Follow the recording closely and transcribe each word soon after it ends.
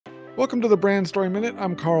Welcome to the Brand Story Minute.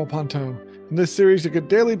 I'm Carl Ponto. In this series, you get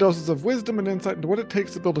daily doses of wisdom and insight into what it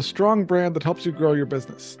takes to build a strong brand that helps you grow your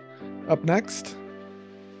business. Up next,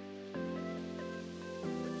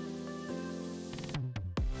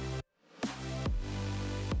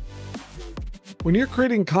 when you're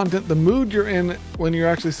creating content, the mood you're in when you're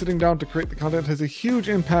actually sitting down to create the content has a huge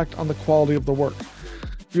impact on the quality of the work.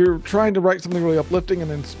 If you're trying to write something really uplifting and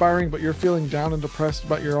inspiring, but you're feeling down and depressed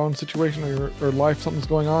about your own situation or life, something's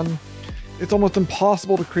going on, it's almost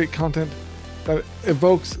impossible to create content that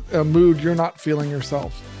evokes a mood you're not feeling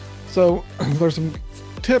yourself. So there's some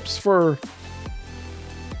tips for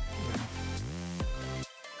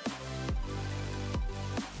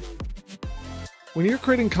when you're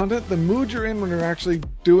creating content, the mood you're in when you're actually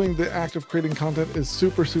doing the act of creating content is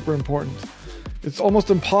super, super important. It's almost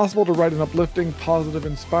impossible to write an uplifting, positive,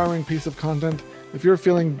 inspiring piece of content if you're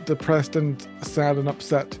feeling depressed and sad and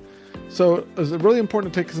upset. So it's really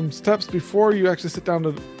important to take some steps before you actually sit down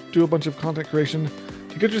to do a bunch of content creation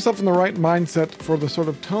to get yourself in the right mindset for the sort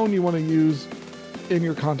of tone you want to use in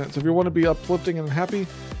your content. So if you want to be uplifting and happy,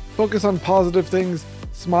 focus on positive things,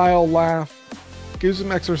 smile, laugh, do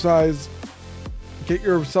some exercise, get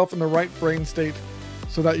yourself in the right brain state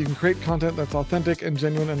so that you can create content that's authentic and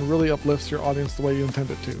genuine and really uplifts your audience the way you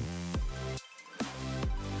intend it to.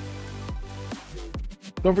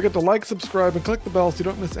 Don't forget to like, subscribe, and click the bell so you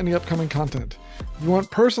don't miss any upcoming content. If you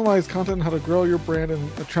want personalized content on how to grow your brand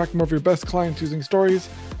and attract more of your best clients using stories,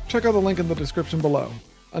 check out the link in the description below.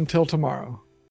 Until tomorrow.